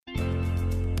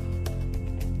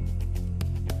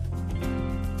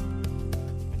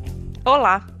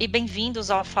Olá e bem-vindos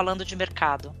ao Falando de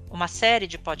Mercado, uma série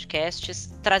de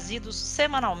podcasts trazidos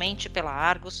semanalmente pela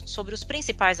Argos sobre os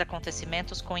principais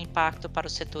acontecimentos com impacto para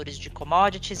os setores de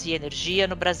commodities e energia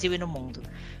no Brasil e no mundo.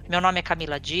 Meu nome é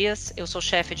Camila Dias, eu sou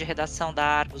chefe de redação da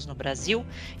Argos no Brasil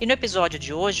e no episódio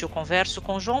de hoje eu converso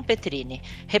com João Petrini,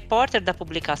 repórter da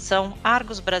publicação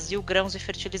Argos Brasil Grãos e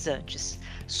Fertilizantes,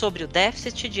 sobre o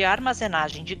déficit de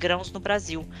armazenagem de grãos no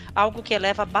Brasil, algo que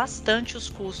eleva bastante os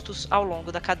custos ao longo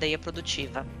da cadeia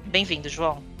produtiva. Bem-vindo,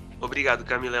 João. Obrigado,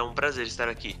 Camila. É um prazer estar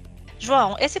aqui.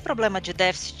 João, esse problema de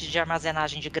déficit de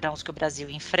armazenagem de grãos que o Brasil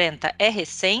enfrenta é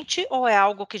recente ou é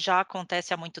algo que já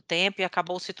acontece há muito tempo e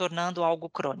acabou se tornando algo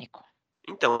crônico?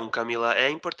 Então, Camila, é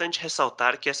importante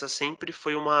ressaltar que essa sempre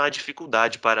foi uma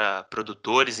dificuldade para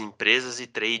produtores, empresas e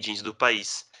tradings do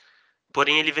país.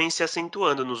 Porém, ele vem se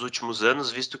acentuando nos últimos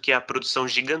anos, visto que a produção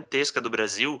gigantesca do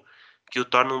Brasil, que o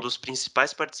torna um dos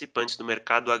principais participantes do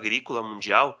mercado agrícola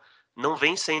mundial, não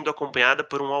vem sendo acompanhada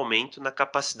por um aumento na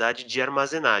capacidade de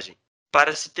armazenagem.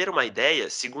 Para se ter uma ideia,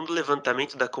 segundo o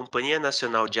levantamento da Companhia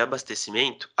Nacional de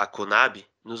Abastecimento, a Conab,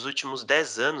 nos últimos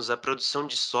 10 anos a produção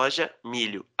de soja,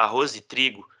 milho, arroz e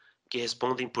trigo, que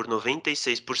respondem por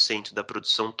 96% da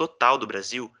produção total do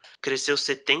Brasil, cresceu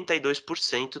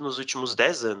 72% nos últimos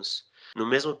 10 anos. No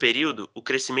mesmo período, o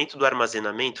crescimento do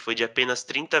armazenamento foi de apenas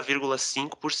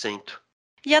 30,5%.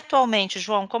 E atualmente,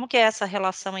 João, como que é essa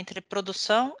relação entre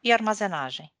produção e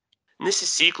armazenagem? Nesse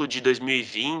ciclo de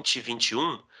 2020 e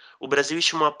 21, o Brasil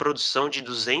estima uma produção de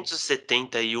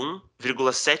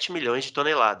 271,7 milhões de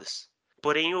toneladas.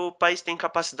 Porém, o país tem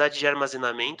capacidade de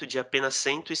armazenamento de apenas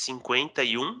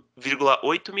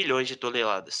 151,8 milhões de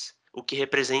toneladas, o que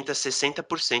representa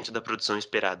 60% da produção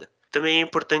esperada. Também é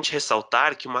importante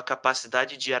ressaltar que uma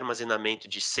capacidade de armazenamento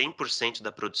de 100%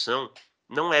 da produção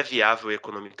não é viável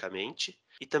economicamente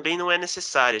e também não é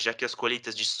necessária, já que as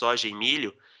colheitas de soja e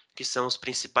milho, que são os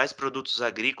principais produtos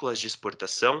agrícolas de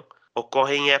exportação,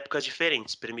 ocorrem em épocas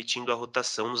diferentes, permitindo a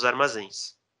rotação nos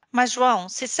armazéns. Mas, João,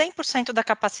 se 100% da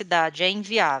capacidade é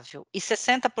inviável e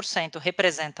 60%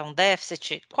 representa um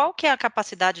déficit, qual que é a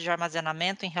capacidade de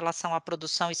armazenamento em relação à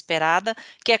produção esperada,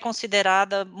 que é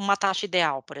considerada uma taxa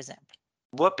ideal, por exemplo?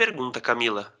 Boa pergunta,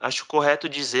 Camila. Acho correto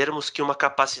dizermos que uma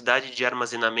capacidade de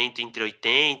armazenamento entre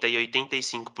 80% e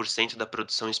 85% da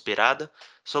produção esperada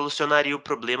solucionaria o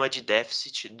problema de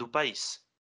déficit do país.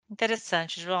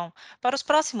 Interessante, João. Para os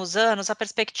próximos anos, a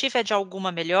perspectiva é de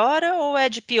alguma melhora ou é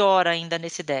de pior ainda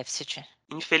nesse déficit?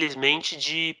 Infelizmente,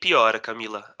 de piora,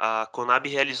 Camila. A Conab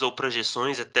realizou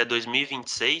projeções até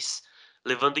 2026,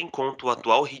 levando em conta o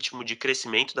atual ritmo de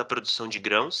crescimento da produção de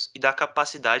grãos e da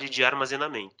capacidade de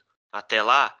armazenamento. Até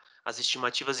lá, as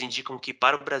estimativas indicam que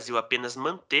para o Brasil apenas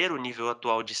manter o nível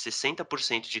atual de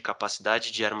 60% de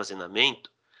capacidade de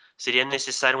armazenamento, seria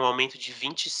necessário um aumento de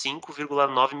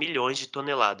 25,9 milhões de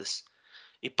toneladas.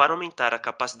 E para aumentar a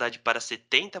capacidade para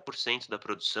 70% da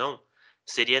produção,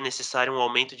 seria necessário um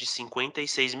aumento de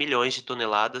 56 milhões de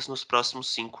toneladas nos próximos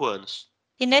 5 anos.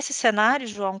 E nesse cenário,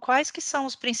 João, quais que são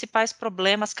os principais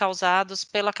problemas causados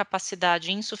pela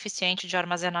capacidade insuficiente de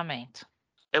armazenamento?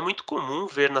 É muito comum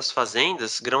ver nas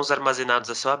fazendas grãos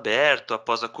armazenados a céu aberto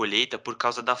após a colheita por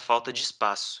causa da falta de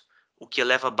espaço, o que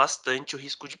eleva bastante o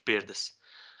risco de perdas.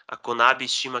 A Conab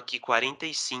estima que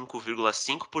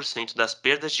 45,5% das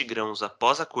perdas de grãos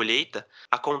após a colheita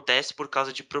acontece por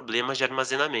causa de problemas de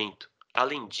armazenamento.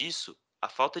 Além disso, a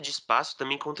falta de espaço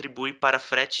também contribui para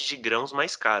fretes de grãos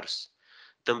mais caros.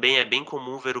 Também é bem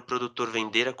comum ver o produtor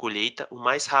vender a colheita o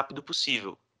mais rápido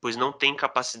possível, pois não tem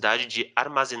capacidade de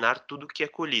armazenar tudo o que é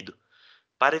colhido.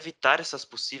 Para evitar essas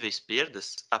possíveis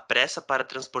perdas, a pressa para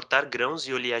transportar grãos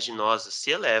e oleaginosas se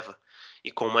eleva,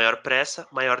 e com maior pressa,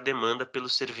 maior demanda pelo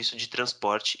serviço de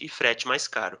transporte e frete mais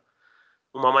caro.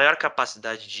 Uma maior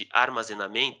capacidade de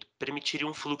armazenamento permitiria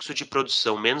um fluxo de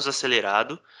produção menos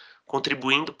acelerado,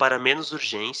 contribuindo para menos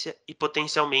urgência e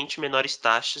potencialmente menores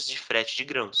taxas de frete de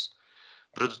grãos.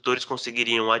 Produtores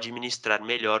conseguiriam administrar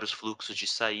melhor os fluxos de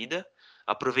saída,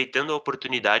 aproveitando a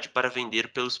oportunidade para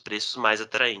vender pelos preços mais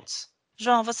atraentes.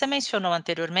 João, você mencionou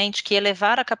anteriormente que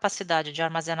elevar a capacidade de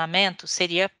armazenamento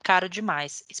seria caro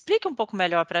demais. Explique um pouco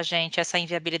melhor para a gente essa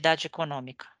inviabilidade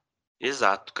econômica.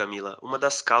 Exato, Camila. Uma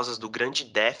das causas do grande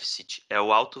déficit é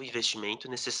o alto investimento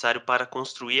necessário para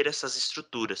construir essas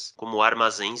estruturas, como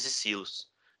armazéns e silos.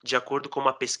 De acordo com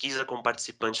uma pesquisa com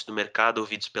participantes do mercado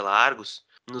ouvidos pela Argos,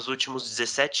 nos últimos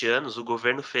 17 anos, o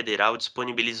governo federal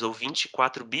disponibilizou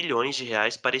 24 bilhões de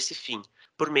reais para esse fim,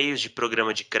 por meio de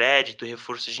programa de crédito e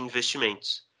reforço de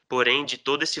investimentos. Porém, de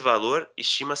todo esse valor,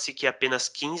 estima-se que apenas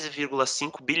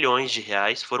 15,5 bilhões de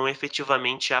reais foram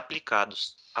efetivamente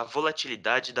aplicados. A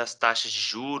volatilidade das taxas de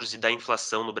juros e da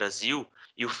inflação no Brasil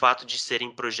e o fato de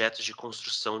serem projetos de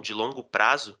construção de longo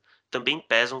prazo também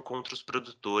pesam contra os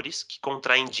produtores que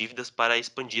contraem dívidas para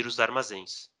expandir os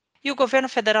armazéns. E o governo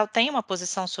federal tem uma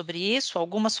posição sobre isso?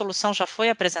 Alguma solução já foi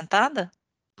apresentada?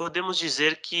 Podemos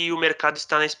dizer que o mercado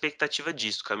está na expectativa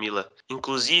disso, Camila.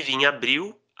 Inclusive, em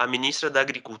abril, a ministra da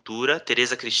Agricultura,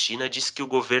 Tereza Cristina, disse que o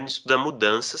governo estuda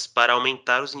mudanças para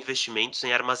aumentar os investimentos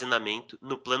em armazenamento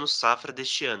no Plano Safra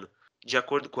deste ano. De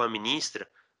acordo com a ministra,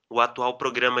 o atual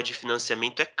programa de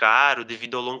financiamento é caro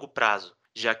devido ao longo prazo,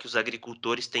 já que os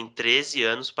agricultores têm 13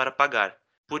 anos para pagar.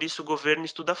 Por isso, o governo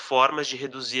estuda formas de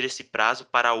reduzir esse prazo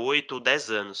para 8 ou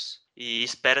 10 anos, e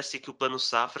espera-se que o Plano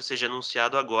Safra seja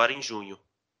anunciado agora em junho.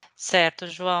 Certo,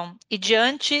 João. E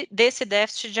diante desse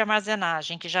déficit de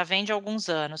armazenagem, que já vem de alguns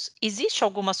anos, existe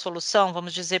alguma solução,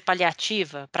 vamos dizer,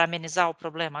 paliativa, para amenizar o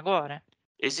problema agora?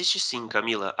 Existe sim,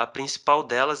 Camila. A principal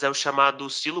delas é o chamado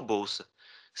silo-bolsa.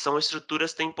 São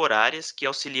estruturas temporárias que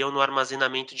auxiliam no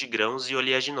armazenamento de grãos e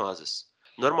oleaginosas.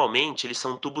 Normalmente, eles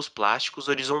são tubos plásticos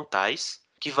horizontais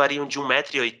que variam de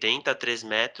 1,80 m a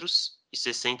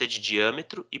 3,60 m de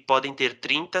diâmetro e podem ter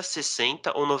 30,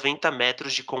 60 ou 90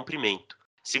 metros de comprimento.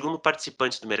 Segundo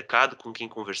participantes do mercado com quem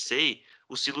conversei,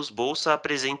 os silos-bolsa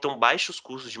apresentam baixos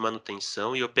custos de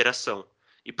manutenção e operação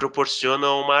e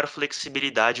proporcionam maior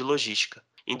flexibilidade logística.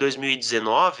 Em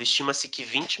 2019, estima-se que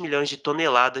 20 milhões de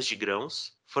toneladas de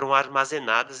grãos foram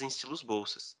armazenadas em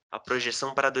silos-bolsas. A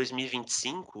projeção para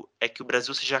 2025 é que o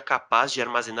Brasil seja capaz de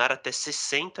armazenar até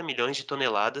 60 milhões de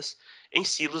toneladas em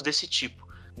silos desse tipo,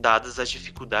 dadas as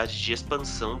dificuldades de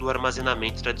expansão do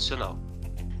armazenamento tradicional.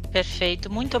 Perfeito,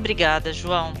 muito obrigada,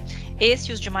 João.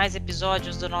 Esse e os demais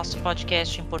episódios do nosso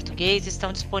podcast em português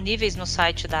estão disponíveis no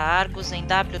site da Argos em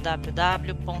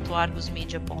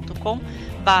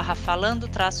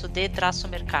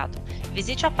www.argusmedia.com/falando-d-mercado.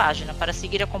 Visite a página para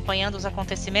seguir acompanhando os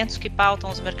acontecimentos que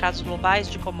pautam os mercados globais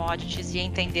de commodities e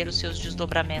entender os seus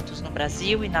desdobramentos no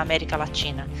Brasil e na América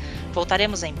Latina.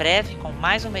 Voltaremos em breve com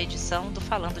mais uma edição do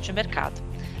Falando de Mercado.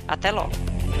 Até logo!